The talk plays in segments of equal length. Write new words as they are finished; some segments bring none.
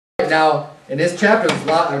Now, in this chapter,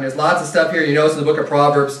 there's lots of stuff here. You notice in the book of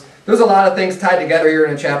Proverbs, there's a lot of things tied together here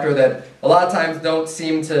in a chapter that a lot of times don't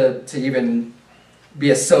seem to even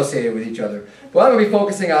be associated with each other. What I'm going to be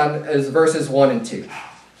focusing on is verses 1 and 2.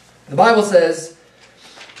 The Bible says,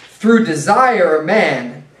 "Through desire a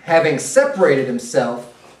man, having separated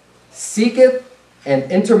himself, seeketh and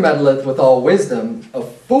intermeddleth with all wisdom. A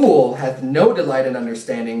fool hath no delight in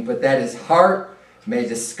understanding, but that his heart may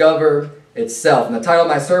discover itself." And the title of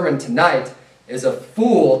my sermon tonight is "A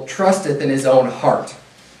Fool Trusteth in His Own Heart."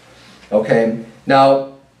 Okay,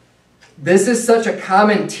 now this is such a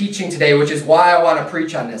common teaching today, which is why I want to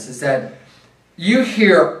preach on this, is that you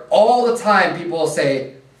hear all the time people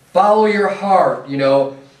say, follow your heart, you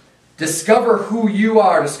know, discover who you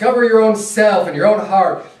are, discover your own self and your own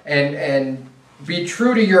heart, and be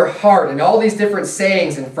true to your heart, and all these different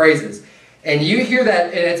sayings and phrases. And you hear that,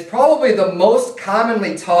 and it's probably the most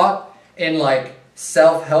commonly taught in like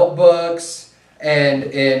self-help books and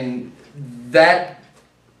in that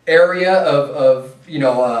area of you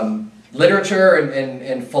know, literature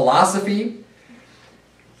and philosophy.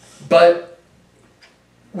 But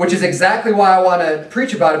which is exactly why I want to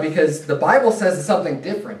preach about it, because the Bible says it's something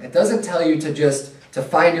different. It doesn't tell you to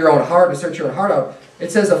find your own heart, to search your own heart out.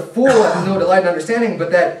 It says a fool has no delight in understanding,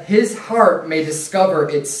 but that his heart may discover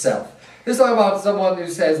itself. This is talking about someone who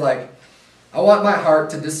says, like, I want my heart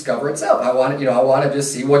to discover itself. I want to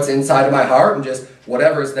just see what's inside of my heart, and just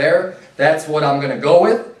whatever's there, that's what I'm going to go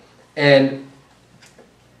with. And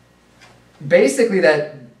basically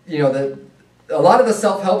that, you know, a lot of the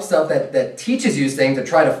self-help stuff that teaches you things to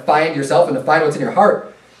try to find yourself and to find what's in your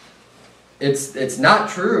heart, it's not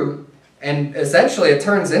true. And essentially it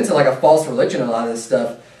turns into like a false religion, a lot of this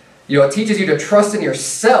stuff. You know, it teaches you to trust in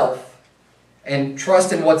yourself and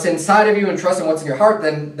trust in what's inside of you and trust in what's in your heart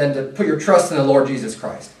than to put your trust in the Lord Jesus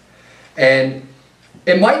Christ. And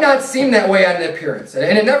it might not seem that way on the appearance.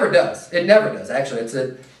 And it never does. It never does, actually.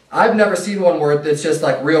 I've never seen one where it's just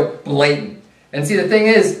like real blatant. And see, the thing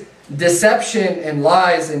is, deception and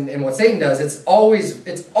lies and what Satan does, it's always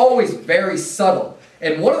very subtle.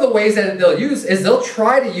 And one of the ways that they'll use is they'll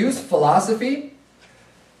try to use philosophy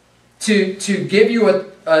to give you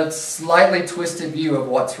a slightly twisted view of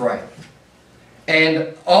what's right.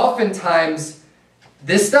 And oftentimes,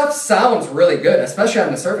 this stuff sounds really good, especially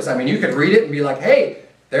on the surface. I mean, you could read it and be like, hey,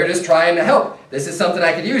 they're just trying to help. This is something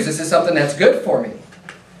I could use. This is something that's good for me.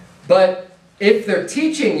 But if they're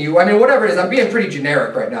teaching you, I mean, whatever it is, I'm being pretty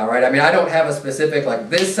generic right now, right? I mean, I don't have a specific, like,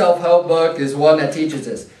 this self-help book is one that teaches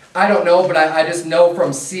this. I don't know, but I just know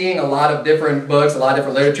from seeing a lot of different books, a lot of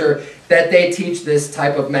different literature, that they teach this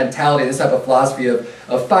type of mentality, this type of philosophy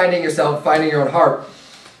of finding yourself, finding your own heart.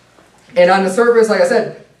 And on the surface, like I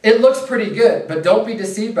said, it looks pretty good, but don't be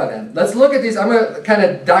deceived by them. Let's look at these. I'm going to kind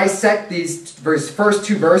of dissect these first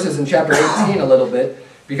two verses in chapter 18 a little bit,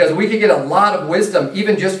 because we could get a lot of wisdom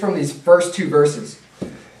even just from these first two verses.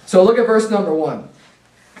 So look at verse number 1.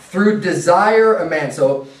 Through desire a man.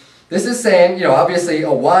 So this is saying, you know, obviously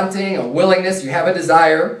a wanting, a willingness, you have a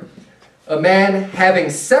desire. A man having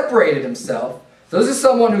separated himself. So this is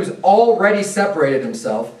someone who's already separated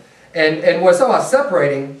himself. And what's about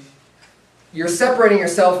separating, you're separating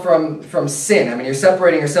yourself from sin. I mean, you're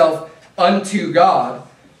separating yourself unto God.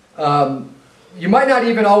 You might not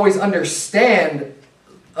even always understand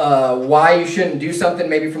why you shouldn't do something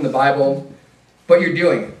maybe from the Bible, but you're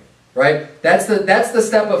doing it, right? That's the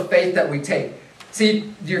step of faith that we take.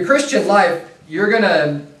 See, your Christian life,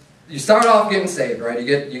 you start off getting saved, right?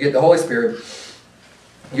 You get the Holy Spirit.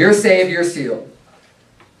 You're saved, you're sealed.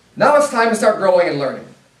 Now it's time to start growing and learning.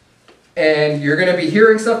 And you're going to be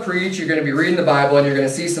hearing stuff preached, you're going to be reading the Bible, and you're going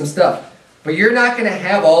to see some stuff. But you're not going to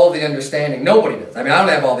have all of the understanding. Nobody does. I mean, I don't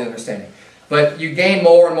have all the understanding. But you gain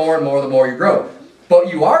more and more and more the more you grow.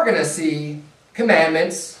 But you are going to see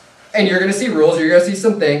commandments, and you're going to see rules, you're going to see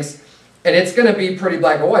some things, and it's going to be pretty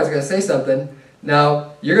black and white. It's going to say something.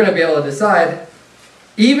 Now, you're going to be able to decide,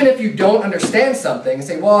 even if you don't understand something, and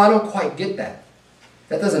say, well, I don't quite get that.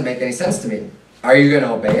 That doesn't make any sense to me. Are you going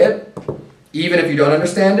to obey it, even if you don't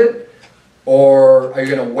understand it? Or are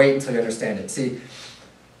you going to wait until you understand it? See,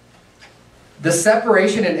 the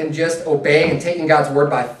separation and just obeying and taking God's word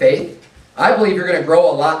by faith, I believe you're going to grow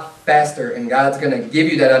a lot faster, and God's going to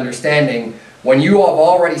give you that understanding when you have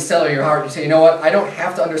already settled in your heart. You say, you know what, I don't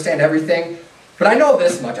have to understand everything, but I know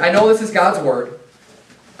this much. I know this is God's word.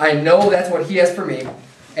 I know that's what He has for me,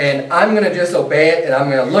 and I'm going to just obey it, and I'm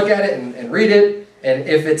going to look at it and read it, and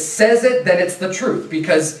if it says it, then it's the truth,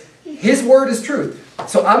 because His word is truth.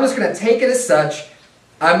 So I'm just going to take it as such.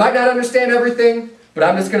 I might not understand everything, but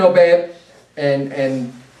I'm just going to obey it,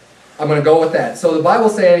 and I'm going to go with that. So the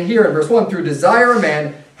Bible's saying here in verse 1, through desire a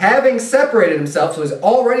man, having separated himself, so he's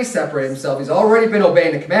already separated himself, he's already been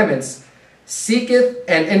obeying the commandments, seeketh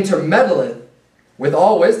and intermeddleth with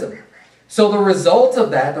all wisdom. So the result of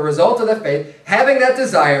that faith, having that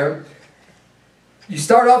desire, you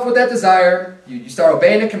start off with that desire, you start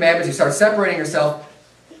obeying the commandments, you start separating yourself,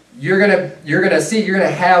 you're gonna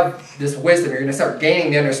have this wisdom, you're gonna start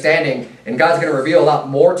gaining the understanding, and God's gonna reveal a lot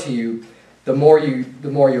more to you the more you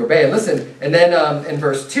obey. And listen, and then in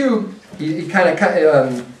verse 2, he kind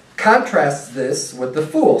of contrasts this with the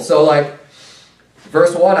fool. So like,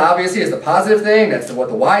 verse 1 obviously is the positive thing. That's what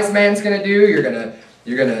the wise man's going to do.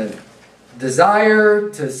 You're gonna desire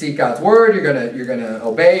to seek God's word. You're gonna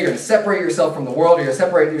obey. You're gonna separate yourself from the world. You're gonna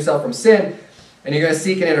separate yourself from sin, and you're gonna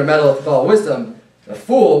seek and intermeddle with all wisdom. The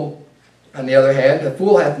fool, on the other hand, the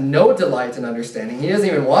fool hath no delight in understanding. He doesn't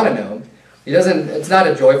even want to know. He doesn't. It's not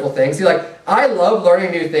a joyful thing. See, like, I love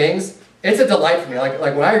learning new things. It's a delight for me.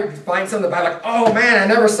 Like when I find something about, like, oh man, I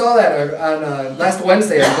never saw that on last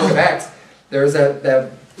Wednesday on the Book of Acts. There was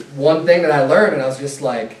that one thing that I learned, and I was just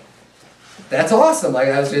like, that's awesome. Like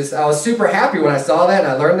I was super happy when I saw that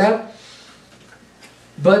and I learned that.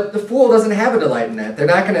 But the fool doesn't have a delight in that. They're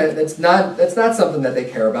not gonna. That's not something that they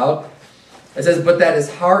care about. It says, but that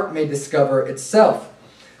his heart may discover itself.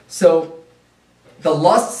 So the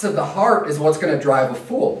lusts of the heart is what's going to drive a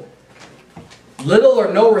fool. Little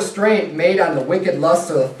or no restraint made on the wicked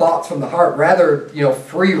lusts or the thoughts from the heart. Rather,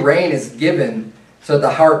 free rein is given so that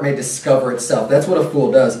the heart may discover itself. That's what a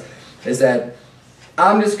fool does, is that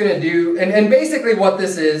I'm just going to do, and basically what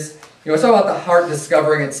this is, it's all about the heart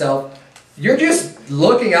discovering itself. You're just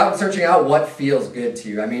looking out and searching out what feels good to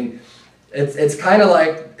you. I mean, it's kind of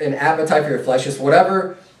like an appetite for your flesh. Just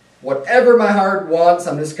whatever my heart wants,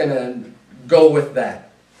 I'm just going to go with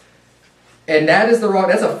that. And that's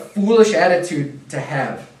a foolish attitude to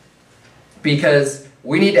have, because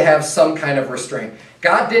we need to have some kind of restraint.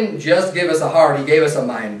 God didn't just give us a heart, He gave us a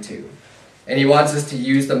mind too. And He wants us to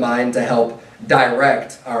use the mind to help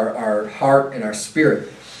direct our heart and our spirit.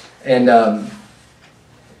 And a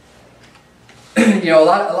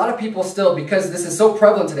lot of people still, because this is so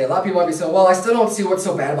prevalent today, a lot of people might be saying, well, I still don't see what's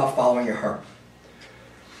so bad about following your heart.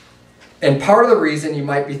 And part of the reason you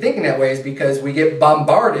might be thinking that way is because we get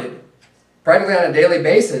bombarded practically on a daily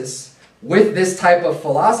basis with this type of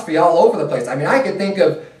philosophy all over the place. I mean, I could think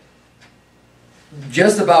of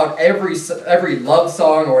just about every love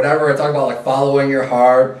song or whatever. I talk about like following your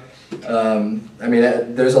heart. I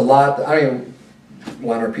mean, there's a lot. I don't even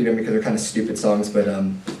want to repeat them because they're kind of stupid songs, but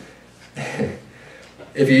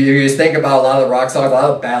if you just think about a lot of the rock songs, a lot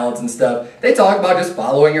of ballads and stuff, they talk about just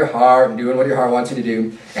following your heart and doing what your heart wants you to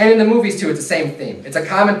do. And in the movies too, it's the same theme. It's a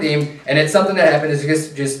common theme, and it's something that happens, it's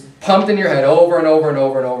just pumped in your head over and over and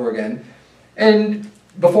over and over again. And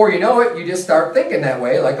before you know it, you just start thinking that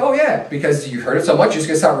way, like, oh yeah, because you heard it so much, you're just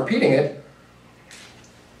going to start repeating it.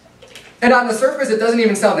 And on the surface, it doesn't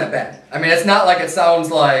even sound that bad. I mean, it's not like it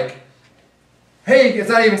sounds like, hey, it's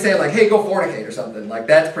not even saying like, hey, go fornicate or something. Like,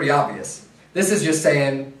 that's pretty obvious. This is just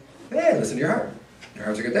saying, hey, listen to your heart. Your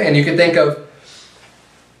heart's a good thing. And you can think of,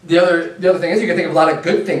 the other thing is you can think of a lot of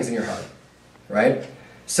good things in your heart, right?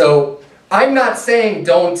 So I'm not saying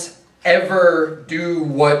don't ever do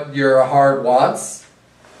what your heart wants.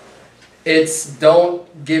 It's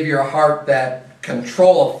don't give your heart that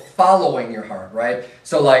control of following your heart, right?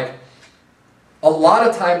 So like, a lot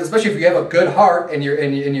of times, especially if you have a good heart and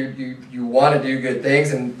you want to do good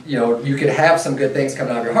things, and you can have some good things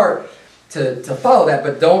coming out of your heart to follow that,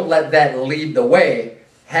 but don't let that lead the way.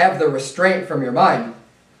 Have the restraint from your mind.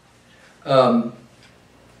 Turn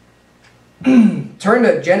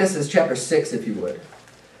to Genesis chapter 6 if you would.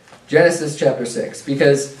 Genesis chapter 6,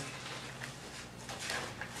 because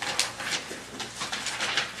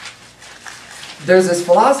there's this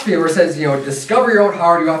philosophy where it says, discover your own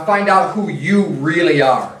heart, you want to find out who you really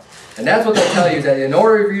are. And that's what they'll tell you, is that in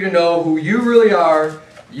order for you to know who you really are,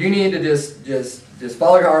 you need to just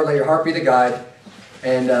follow your heart, let your heart be the guide.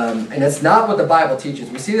 And it's not what the Bible teaches.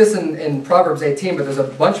 We see this in Proverbs 18, but there's a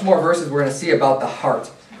bunch more verses we're going to see about the heart.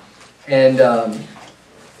 And the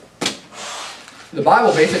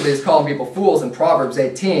Bible basically is calling people fools in Proverbs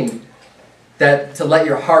 18, that to let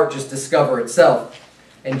your heart just discover itself.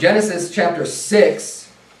 In Genesis chapter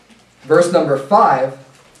 6, verse number 5,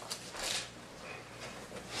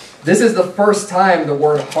 this is the first time the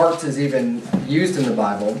word heart is even used in the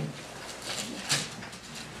Bible.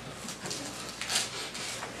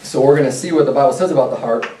 So we're going to see what the Bible says about the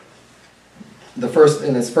heart.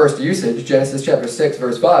 In its first usage, Genesis chapter 6,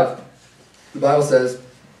 verse 5, the Bible says,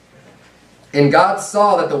 "And God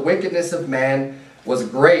saw that the wickedness of man was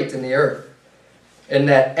great in the earth, and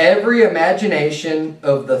that every imagination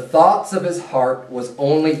of the thoughts of his heart was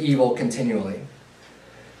only evil continually.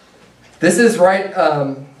 This is right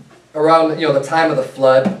around the time of the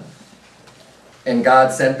flood, and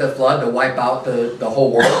God sent the flood to wipe out the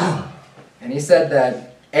whole world. And he said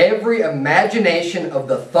that every imagination of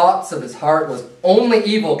the thoughts of his heart was only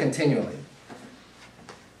evil continually.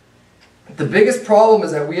 The biggest problem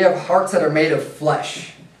is that we have hearts that are made of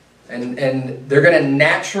flesh. And they're going to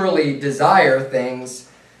naturally desire things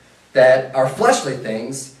that are fleshly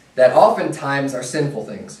things that oftentimes are sinful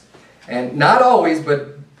things. And not always,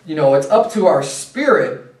 but it's up to our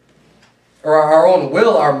spirit or our own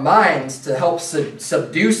will, our minds, to help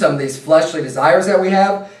subdue some of these fleshly desires that we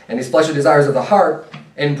have and these fleshly desires of the heart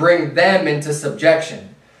and bring them into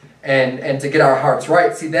subjection and to get our hearts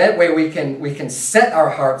right. See, that way we can set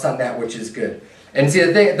our hearts on that which is good. And see,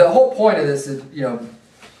 the whole point of this is,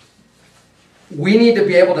 we need to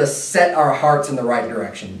be able to set our hearts in the right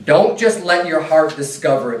direction. Don't just let your heart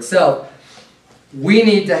discover itself. We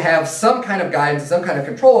need to have some kind of guidance, some kind of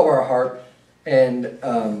control over our heart, and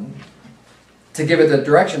to give it the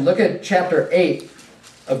direction. Look at chapter 8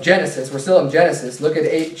 of Genesis. We're still in Genesis. Look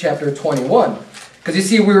at chapter 21. Because you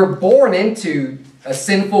see, we were born into a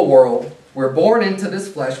sinful world. We're born into this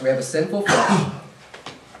flesh. We have a sinful flesh.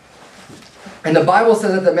 And the Bible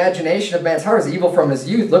says that the imagination of man's heart is evil from his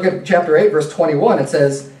youth. Look at chapter 8, verse 21. It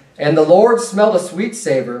says, "And the Lord smelled a sweet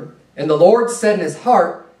savor, and the Lord said in his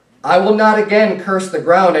heart, I will not again curse the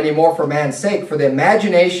ground any more for man's sake, for the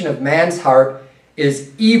imagination of man's heart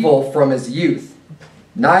is evil from his youth.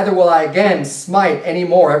 Neither will I again smite any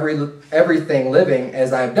more everything living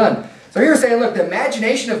as I have done." So here we're saying, look, the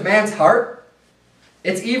imagination of man's heart,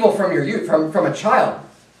 it's evil from your youth, from a child.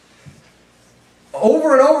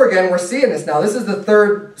 Over and over again, we're seeing this now. This is the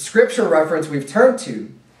third scripture reference we've turned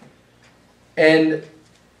to. And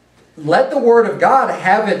let the Word of God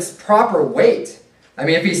have its proper weight. I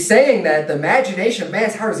mean, if he's saying that the imagination of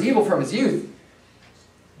man's heart is evil from his youth,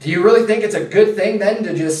 do you really think it's a good thing then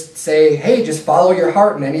to just say, hey, just follow your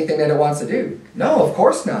heart in anything that it wants to do? No, of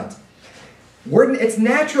course not. It's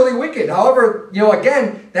naturally wicked. However,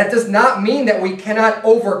 again, that does not mean that we cannot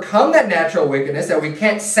overcome that natural wickedness, that we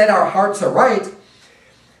can't set our hearts aright.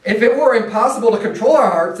 If it were impossible to control our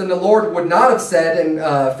hearts, then the Lord would not have said in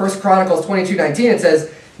 1 Chronicles 22:19, it says,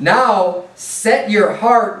 "Now set your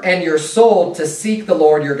heart and your soul to seek the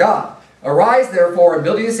Lord your God. Arise therefore and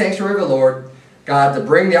build you the sanctuary of the Lord God, to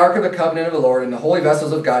bring the ark of the covenant of the Lord and the holy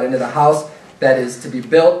vessels of God into the house that is to be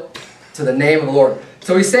built to the name of the Lord."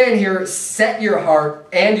 So he's saying here, set your heart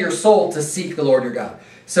and your soul to seek the Lord your God.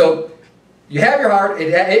 So you have your heart,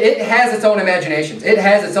 it has its own imaginations. It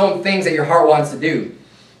has its own things that your heart wants to do.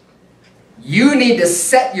 You need to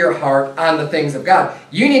set your heart on the things of God.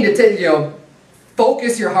 You need to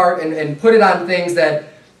focus your heart and put it on things that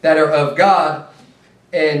are of God,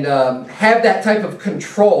 and have that type of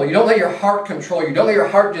control. You don't let your heart control you. You don't let your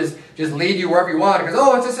heart just lead you wherever you want. Because,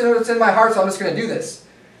 oh, it's in my heart, so I'm just going to do this.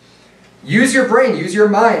 Use your brain, use your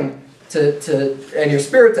mind and your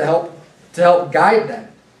spirit to help guide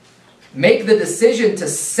that. Make the decision to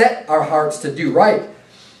set our hearts to do right.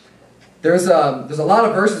 There's a lot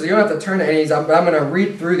of verses. You don't have to turn to any of these, but I'm going to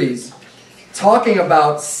read through these, talking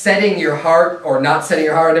about setting your heart or not setting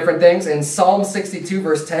your heart on different things. In Psalm 62,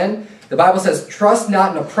 verse 10, the Bible says, "Trust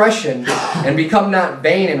not in oppression, and become not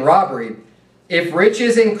vain in robbery. If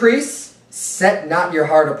riches increase, set not your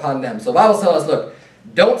heart upon them." So the Bible tells us, look,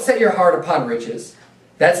 don't set your heart upon riches.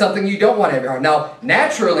 That's something you don't want to have in your heart. Now,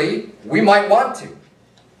 naturally, we might want to.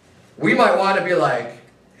 We might want to be like,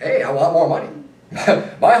 hey, I want more money.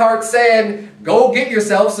 My heart's saying, go get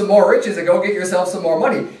yourself some more riches and go get yourself some more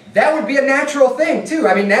money. That would be a natural thing too.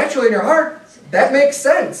 I mean, naturally in your heart, that makes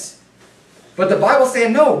sense. But the Bible's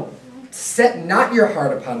saying, no, set not your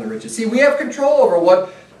heart upon the riches. See, we have control over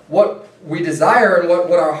what we desire and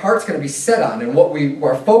what our heart's going to be set on and what we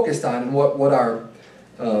are focused on and what our,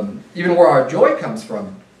 even where our joy comes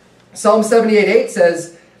from. Psalm 78:8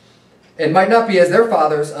 says, "It might not be as their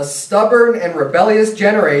fathers, a stubborn and rebellious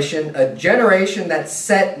generation, a generation that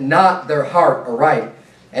set not their heart aright,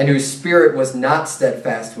 and whose spirit was not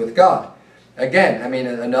steadfast with God." Again, I mean,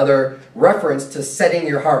 another reference to setting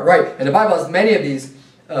your heart right. And the Bible has many of these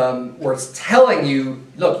where it's telling you,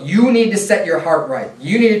 look, you need to set your heart right.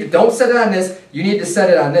 Don't set it on this, you need to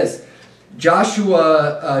set it on this.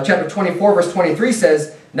 Joshua chapter 24, verse 23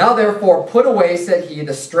 says, "Now therefore put away, said he,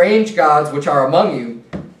 the strange gods which are among you,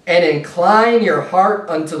 and incline your heart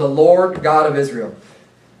unto the Lord God of Israel."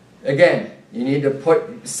 Again, you need to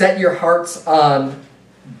set your hearts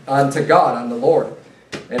onto God, on the Lord.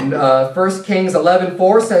 And 1 Kings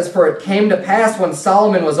 11:4 says, "For it came to pass when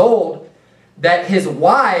Solomon was old, that his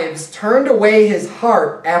wives turned away his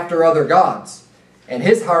heart after other gods. And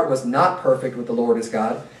his heart was not perfect with the Lord his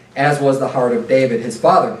God, as was the heart of David his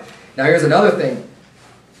father. Now here's another thing.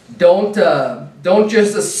 Don't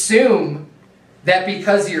just assume that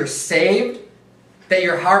because you're saved, that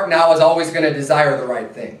your heart now is always going to desire the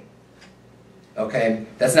right thing. Okay?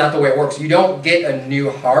 That's not the way it works. You don't get a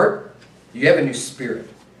new heart. You have a new spirit.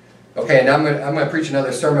 Okay, and I'm going to preach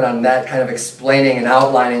another sermon on that, kind of explaining and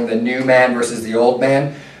outlining the new man versus the old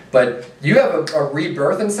man. But you have a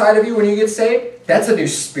rebirth inside of you when you get saved. That's a new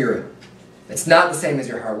spirit. It's not the same as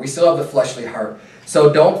your heart. We still have the fleshly heart.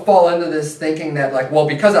 So don't fall into this thinking that, like, well,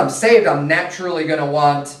 because I'm saved, I'm naturally going to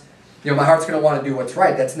want, my heart's going to want to do what's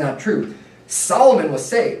right. That's not true. Solomon was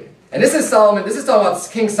saved. And this is talking about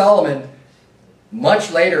King Solomon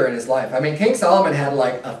much later in his life. I mean, King Solomon had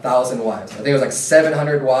like 1,000 wives. I think it was like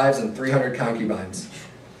 700 wives and 300 concubines.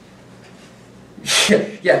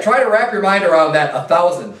 Yeah, try to wrap your mind around that,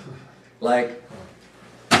 1,000. Like,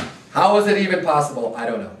 how is it even possible? I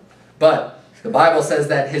don't know. But the Bible says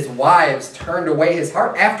that his wives turned away his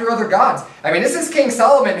heart after other gods. I mean, this is King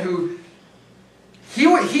Solomon who,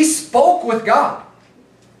 he spoke with God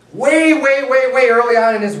way early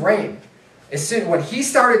on in his reign. When he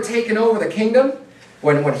started taking over the kingdom,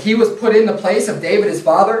 when he was put in the place of David his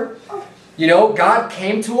father, God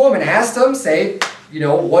came to him and asked him,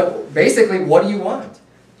 what do you want?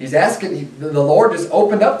 He's asking, the Lord just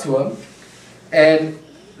opened up to him, and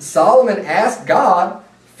Solomon asked God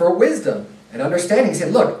for wisdom and understanding. He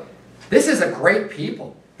said, look, this is a great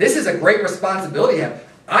people. This is a great responsibility you have.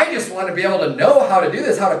 I just want to be able to know how to do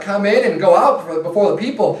this, how to come in and go out before the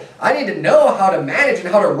people. I need to know how to manage and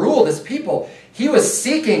how to rule this people. He was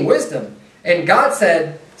seeking wisdom. And God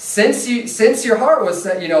said, since your heart was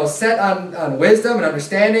set on wisdom and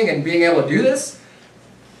understanding and being able to do this,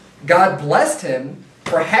 God blessed him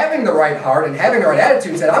for having the right heart and having the right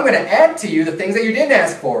attitude. He said, I'm going to add to you the things that you didn't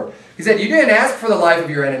ask for. He said, you didn't ask for the life of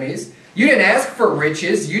your enemies. You didn't ask for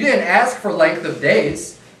riches. You didn't ask for length of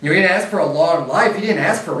days. You didn't ask for a long life. He didn't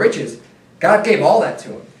ask for riches. God gave all that to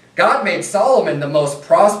him. God made Solomon the most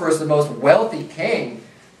prosperous, the most wealthy king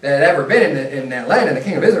that had ever been in that land, in the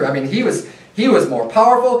king of Israel. I mean, he was more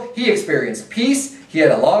powerful. He experienced peace. He had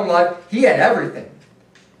a long life. He had everything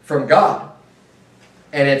from God.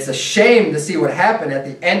 And it's a shame to see what happened at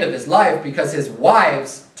the end of his life because his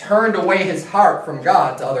wives turned away his heart from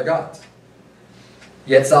God to other gods.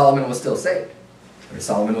 Yet Solomon was still saved.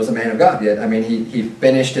 Solomon was a man of God. Yet, I mean, he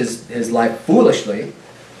finished his life foolishly,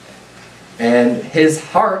 and his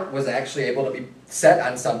heart was actually able to be set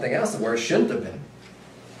on something else where it shouldn't have been.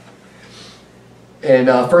 In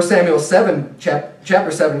 1 Samuel 7,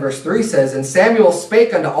 chapter 7, verse 3 says, And Samuel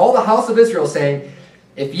spake unto all the house of Israel, saying,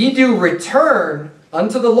 If ye do return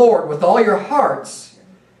unto the Lord with all your hearts,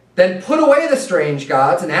 then put away the strange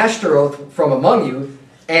gods and Ashtaroth from among you,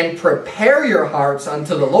 and prepare your hearts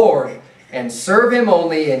unto the Lord, and serve him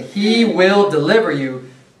only, and he will deliver you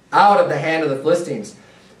out of the hand of the Philistines.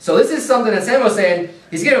 So this is something that Samuel's saying.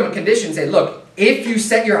 He's giving him a condition, saying, look, if you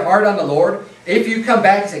set your heart on the Lord, if you come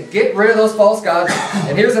back and say, get rid of those false gods,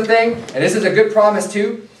 and here's the thing, and this is a good promise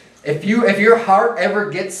too, if your heart ever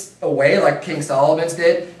gets away, like King Solomon's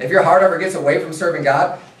did, if your heart ever gets away from serving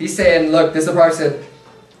God, he's saying, look, this is the promise, said,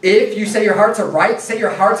 if you set your hearts aright, set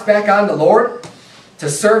your hearts back on the Lord, to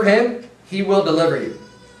serve him, he will deliver you.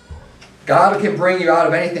 God can bring you out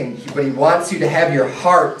of anything, but he wants you to have your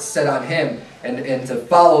heart set on him and to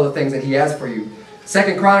follow the things that he has for you.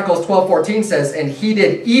 2 Chronicles 12:14 says, And he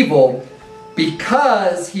did evil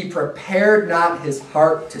because he prepared not his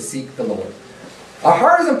heart to seek the Lord. Our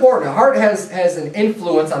heart is important. Our heart has an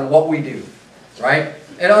influence on what we do, right?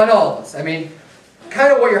 And on all of us. I mean,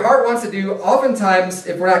 kind of what your heart wants to do, oftentimes,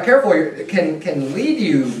 if we're not careful, it can lead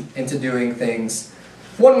you into doing things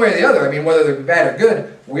one way or the other. I mean, whether they're bad or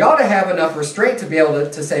good, we ought to have enough restraint to be able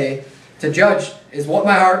to judge, is what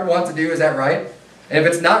my heart wants to do, is that right? And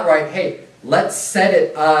if it's not right, hey, let's set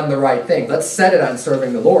it on the right thing. Let's set it on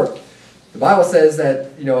serving the Lord. The Bible says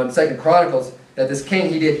that, in 2 Chronicles, that this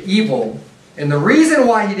king, he did evil. And the reason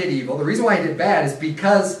why he did evil, the reason why he did bad, is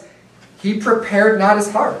because he prepared not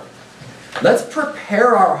his heart. Let's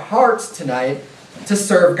prepare our hearts tonight to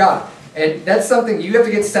serve God. And that's something you have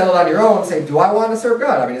to get settled on your own and say, do I want to serve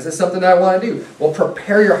God? I mean, is this something that I want to do? Well,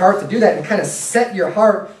 prepare your heart to do that and kind of set your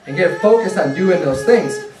heart and get focused on doing those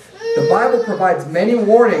things. The Bible provides many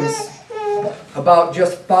warnings about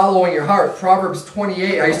just following your heart. Proverbs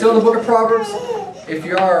 28. Are you still in the book of Proverbs? If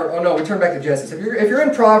you are, oh no, we turn back to Genesis. If you're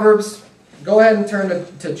in Proverbs, go ahead and turn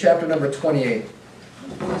to chapter number 28.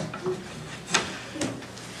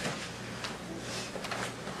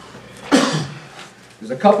 There's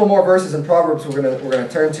There's a couple more verses in Proverbs we're gonna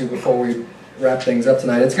turn to before we wrap things up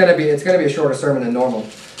tonight. It's gonna be a shorter sermon than normal.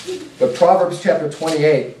 But Proverbs chapter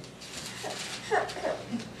 28.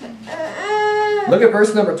 Look at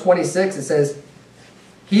verse number 26. It says,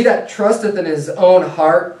 "He that trusteth in his own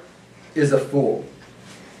heart is a fool,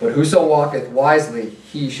 but whoso walketh wisely,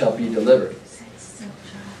 he shall be delivered."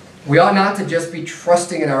 We ought not to just be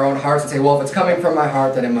trusting in our own hearts and say, well, if it's coming from my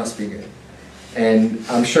heart, then it must be good. And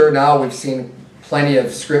I'm sure now we've seen plenty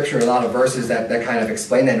of scripture, a lot of verses that kind of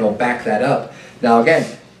explain that and will back that up. Now again,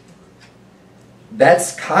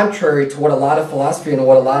 that's contrary to what a lot of philosophy and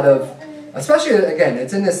what a lot of, especially again,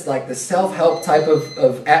 it's in this like the self-help type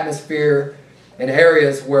of atmosphere and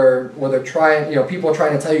areas where they're trying, people are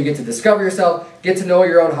trying to tell you get to discover yourself, get to know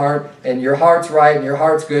your own heart, and your heart's right and your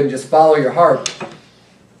heart's good, and just follow your heart.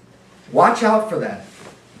 Watch out for that,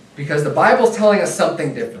 because the Bible's telling us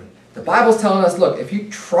something different. The Bible's telling us, look, if you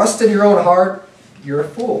trust in your own heart, you're a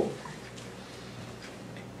fool.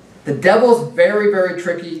 The devil's very, very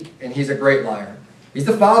tricky, and he's a great liar. He's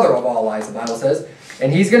the father of all lies, the Bible says.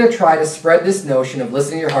 And he's going to try to spread this notion of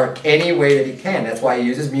listening to your heart any way that he can. That's why he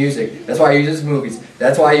uses music. That's why he uses movies.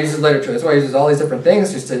 That's why he uses literature. That's why he uses all these different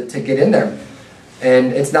things just to get in there.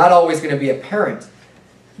 And it's not always going to be apparent.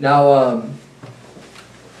 Now,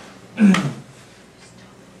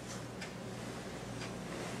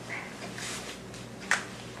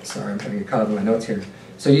 sorry, I'm trying to get caught up in my notes here.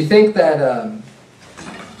 So you think that,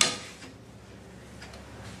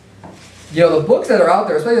 the books that are out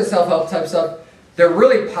there, especially the self-help type stuff, they're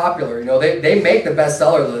really popular. They make the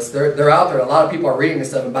bestseller list. They're out there. A lot of people are reading this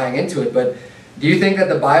stuff and buying into it. But do you think that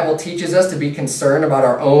the Bible teaches us to be concerned about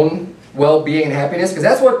our own well-being and happiness? Because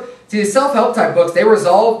that's what, see, these self-help type books,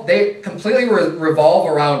 they completely revolve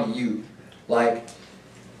around you. Like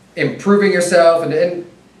improving yourself. And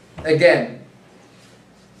again,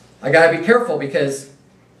 I got to be careful, because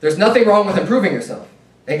there's nothing wrong with improving yourself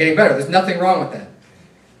and getting better. There's nothing wrong with that.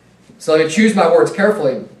 So I choose my words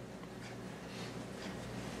carefully.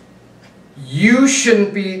 You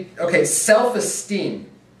shouldn't be, okay, self-esteem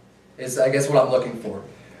is, I guess, what I'm looking for.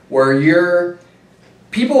 Where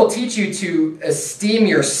people will teach you to esteem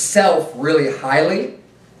yourself really highly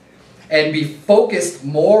and be focused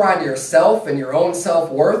more on yourself and your own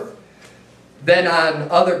self-worth than on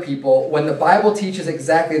other people, when the Bible teaches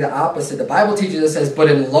exactly the opposite. The Bible teaches, it says, but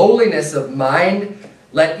in lowliness of mind,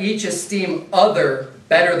 let each esteem other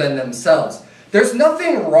better than themselves. There's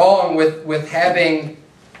nothing wrong with having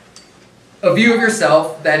a view of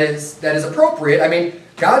yourself that is appropriate. I mean,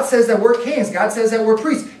 God says that we're kings. God says that we're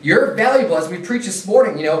priests. You're valuable, as we preached this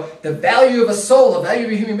morning. The value of a soul, the value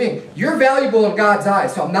of a human being. You're valuable in God's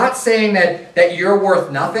eyes. So I'm not saying that you're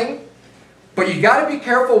worth nothing, but you got to be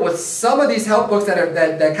careful with some of these help books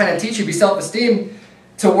that kind of teach you to be self-esteem,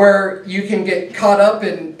 to where you can get caught up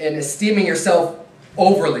in esteeming yourself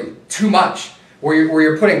overly, too much, where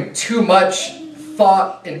you're putting too much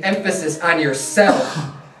thought and emphasis on yourself,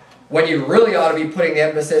 when you really ought to be putting the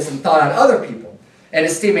emphasis and thought on other people and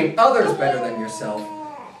esteeming others better than yourself.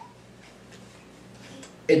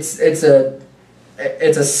 It's a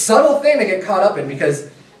subtle thing to get caught up in, because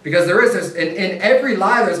there's in every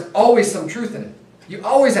lie there's always some truth in it. You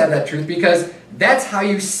always have that truth, because that's how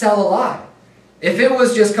you sell a lie. If it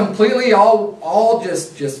was just completely all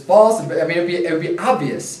just false, I mean, it would be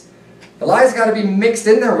obvious. The lie's got to be mixed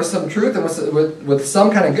in there with some truth and with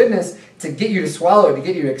some kind of goodness to get you to swallow it, to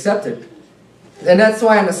get you to accept it. And that's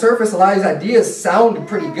why on the surface a lot of these ideas sound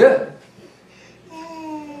pretty good.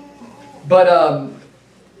 But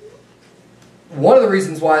one of the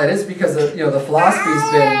reasons why that is because the philosophy's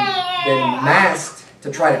been masked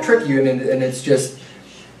to try to trick you, and it's just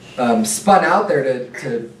spun out there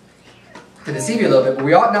to deceive you a little bit. But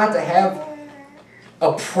we ought not to have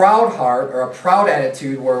a proud heart or a proud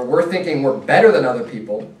attitude where we're thinking we're better than other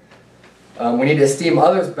people. We need to esteem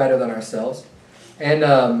others better than ourselves. And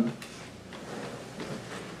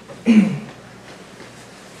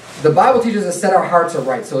the Bible teaches us to set our hearts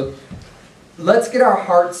aright. So let's get our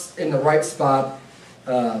hearts in the right spot.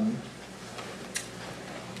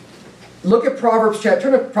 Look at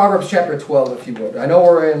turn to Proverbs chapter 12 if you would. I know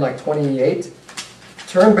we're in like 28.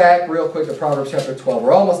 Turn back real quick to Proverbs chapter 12.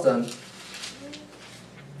 We're almost done.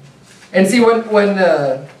 And see, when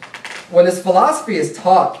this philosophy is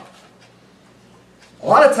taught, a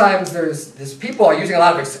lot of times there's people are using a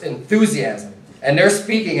lot of enthusiasm, and they're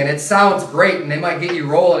speaking, and it sounds great, and they might get you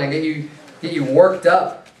rolling and get you worked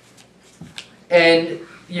up, and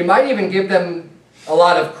you might even give them a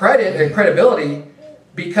lot of credit and credibility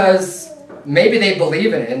because maybe they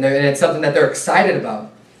believe in it and it's something that they're excited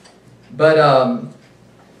about, but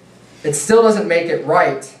it still doesn't make it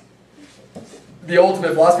right the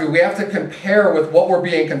ultimate philosophy. We have to compare with what we're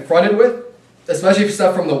being confronted with, especially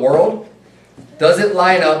stuff from the world. Does it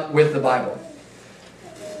line up with the Bible?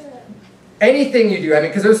 Anything you do, I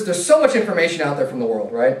mean, because there's so much information out there from the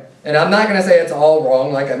world, right? And I'm not going to say it's all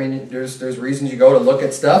wrong. Like, I mean, there's reasons you go to look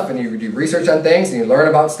at stuff and you do research on things and you learn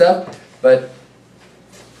about stuff. But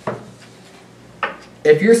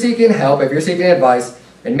if you're seeking help, if you're seeking advice,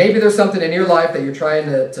 and maybe there's something in your life that you're trying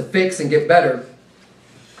to fix and get better,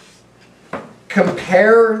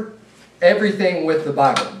 compare everything with the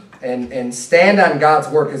Bible and stand on God's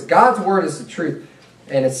Word, because God's Word is the truth.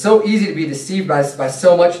 And it's so easy to be deceived by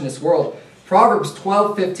so much in this world. Proverbs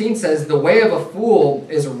 12:15 says, "The way of a fool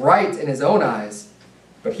is right in his own eyes,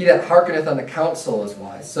 but he that hearkeneth on the counsel is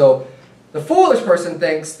wise." So the foolish person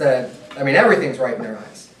thinks that, I mean, everything's right in their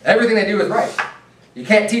eyes. Everything they do is right. You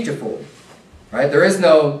can't teach a fool, right? There's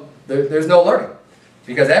no learning,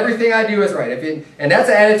 because everything I do is right. And that's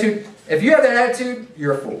an attitude. If you have that attitude,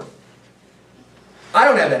 you're a fool. I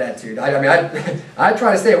don't have that attitude. I mean, I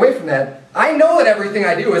try to stay away from that. I know that everything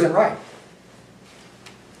I do isn't right.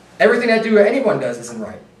 Everything I do, anyone does, isn't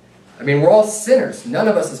right. I mean, we're all sinners. None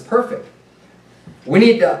of us is perfect. We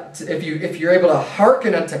need to, if you're able to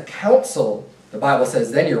hearken unto counsel, the Bible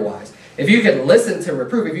says, then you're wise. If you can listen to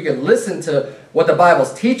reproof, if you can listen to what the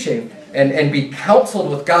Bible's teaching and be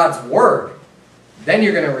counseled with God's Word, then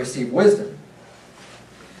you're going to receive wisdom.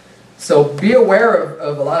 So be aware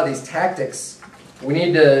of a lot of these tactics. We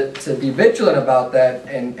need to be vigilant about that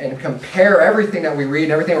and compare everything that we read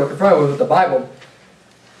and everything we're confronted with the Bible.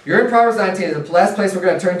 You're in Proverbs 19. It's the last place we're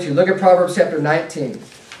going to turn to. Look at Proverbs chapter 19.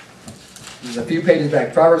 There's a few pages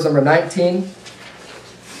back. Proverbs number 19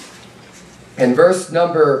 and verse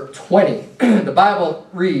number 20. The Bible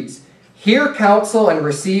reads, "Hear counsel and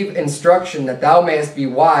receive instruction, that thou mayest be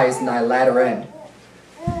wise in thy latter end.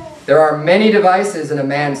 There are many devices in a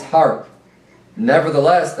man's heart.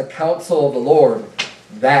 Nevertheless, the counsel of the Lord,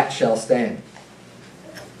 that shall stand."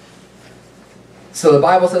 So the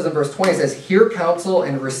Bible says in verse 20, it says, "Hear counsel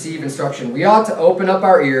and receive instruction." We ought to open up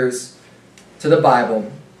our ears to the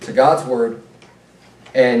Bible, to God's Word.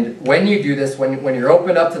 And when you do this, when you're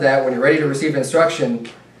open up to that, when you're ready to receive instruction,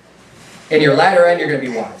 in your latter end, you're going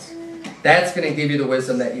to be wise. That's going to give you the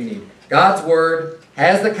wisdom that you need. God's Word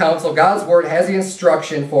has the counsel. God's Word has the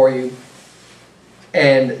instruction for you.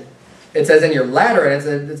 And it says in your latter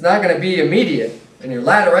end, it's not going to be immediate. In your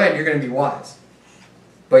latter end, you're going to be wise.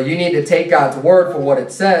 But you need to take God's Word for what it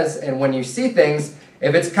says. And when you see things,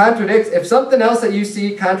 if something else that you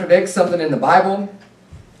see contradicts something in the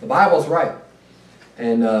Bible's right.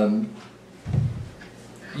 And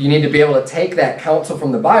you need to be able to take that counsel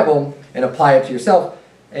from the Bible and apply it to yourself.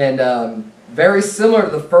 And very similar to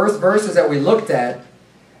the first verses that we looked at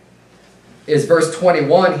is verse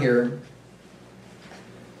 21 here.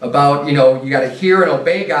 About, you got to hear and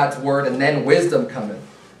obey God's Word, and then wisdom cometh.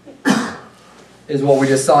 Is what we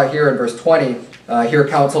just saw here in verse 20. Hear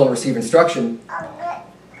counsel and receive instruction,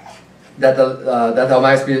 that thou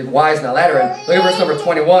mightest be wise in thy latter end. Look at verse number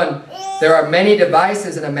 21. "There are many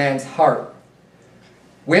devices in a man's heart."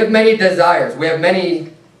 We have many desires. We have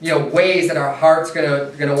many ways that our heart's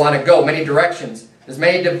gonna want to go. Many directions. There's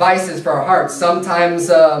many devices for our hearts. Sometimes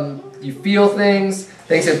you feel things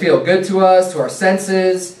that feel good to us, to our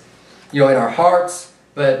senses, in our hearts.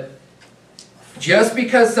 But just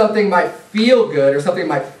because something might feel good or something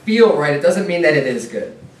might feel right, it doesn't mean that it is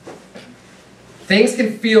good. Things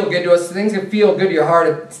can feel good to us. Things can feel good to your heart.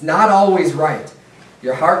 It's not always right.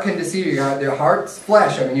 Your heart can deceive you. Your heart's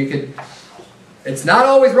flesh. I mean, it's not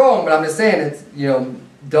always wrong, but I'm just saying,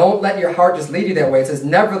 don't let your heart just lead you that way. It says,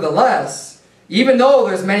 "Nevertheless, even though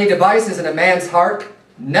there's many devices in a man's heart,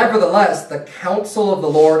 nevertheless, the counsel of the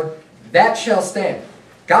Lord, that shall stand."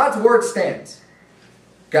 God's Word stands.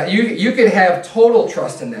 You can have total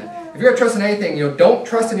trust in that. If you're going to trust in anything, don't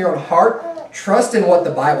trust in your own heart. Trust in what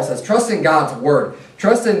the Bible says. Trust in God's Word.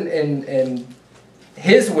 Trust in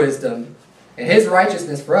His wisdom and His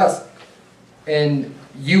righteousness for us. And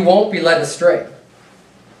you won't be led astray.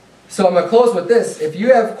 So I'm going to close with this. If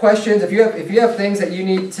you have questions, if you have things that you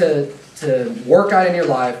need to work on in your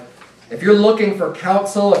life, if you're looking for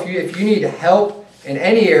counsel, if you need help in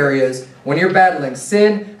any areas, when you're battling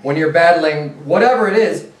sin, when you're battling whatever it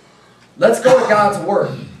is, let's go to God's Word.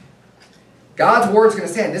 God's Word's going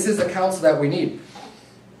to stand. This is the counsel that we need.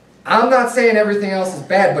 I'm not saying everything else is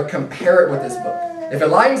bad, but compare it with this book. If it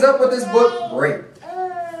lines up with this book, great.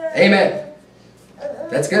 Amen.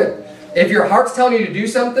 That's good. If your heart's telling you to do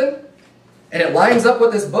something, and it lines up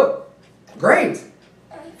with this book, great.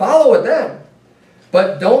 Follow it then.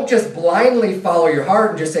 But don't just blindly follow your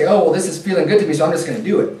heart and just say, "Oh, well, this is feeling good to me, so I'm just going to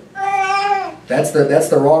do it." That's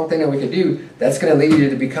the wrong thing that we can do. That's going to lead you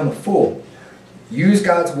to become a fool. Use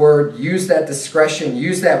God's word, use that discretion,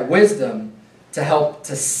 use that wisdom to help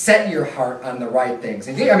to set your heart on the right things.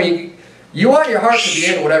 And I mean, you want your heart to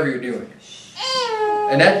be in whatever you're doing.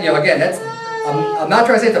 And that, again, that's, I'm not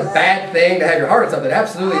trying to say it's a bad thing to have your heart in something.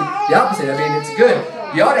 Absolutely the opposite. I mean, it's good.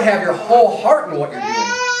 You ought to have your whole heart in what you're doing.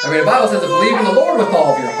 I mean, the Bible says to believe in the Lord with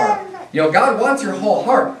all of your heart. God wants your whole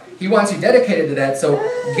heart. He wants you dedicated to that. So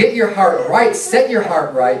get your heart right, set your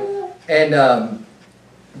heart right, and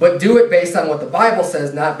but do it based on what the Bible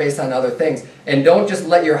says, not based on other things. And don't just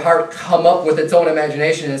let your heart come up with its own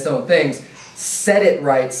imagination and its own things. Set it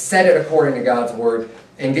right, set it according to God's word,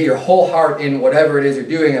 and get your whole heart in whatever it is you're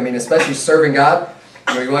doing. I mean, especially serving God.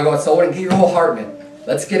 You want to go out soul winning, get your whole heart in it.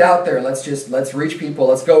 Let's get out there. Let's reach people.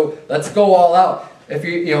 Let's go all out. If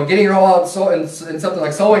getting your whole out in something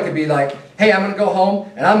like soul winning could be like, hey, I'm going to go home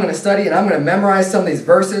and I'm going to study and I'm going to memorize some of these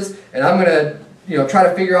verses and I'm going to try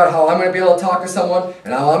to figure out how I'm going to be able to talk to someone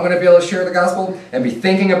and how I'm going to be able to share the gospel and be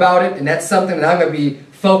thinking about it, and that's something that I'm going to be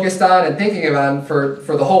focused on and thinking about for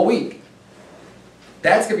the whole week.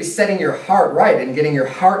 That's going to be setting your heart right and getting your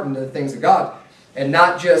heart into the things of God, and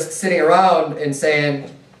not just sitting around and saying,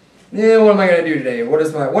 yeah, what am I going to do today? What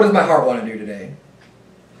does my heart want to do today?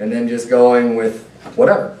 And then just going with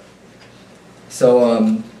whatever.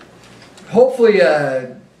 So hopefully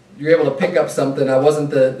you're able to pick up something. I wasn't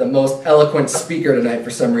the most eloquent speaker tonight for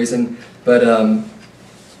some reason, but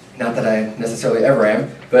not that I necessarily ever am.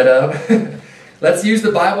 But let's use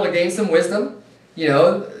the Bible to gain some wisdom.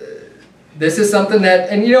 This is something that,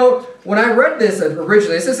 and when I read this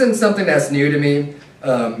originally, this isn't something that's new to me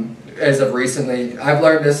as of recently. I've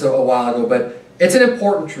learned this a while ago, but it's an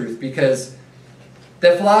important truth because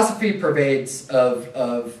the philosophy pervades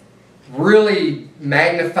of really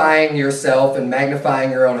magnifying yourself and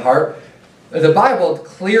magnifying your own heart. The Bible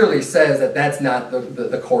clearly says that that's not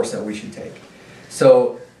the course that we should take.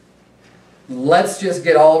 So let's just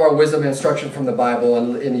get all of our wisdom and instruction from the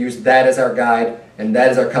Bible and use that as our guide and that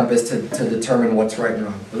as our compass to determine what's right and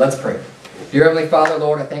wrong. But let's pray. Dear Heavenly Father,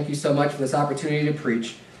 Lord, I thank you so much for this opportunity to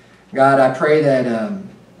preach. God, I pray that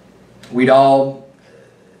we'd all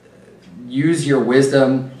use your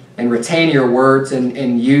wisdom and retain your words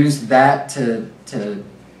and use that to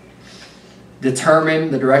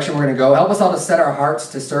determine the direction we're going to go. Help us all to set our hearts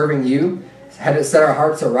to serving you. Set our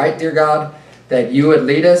hearts to right, dear God, that you would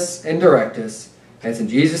lead us and direct us. And it's in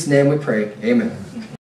Jesus' name we pray. Amen.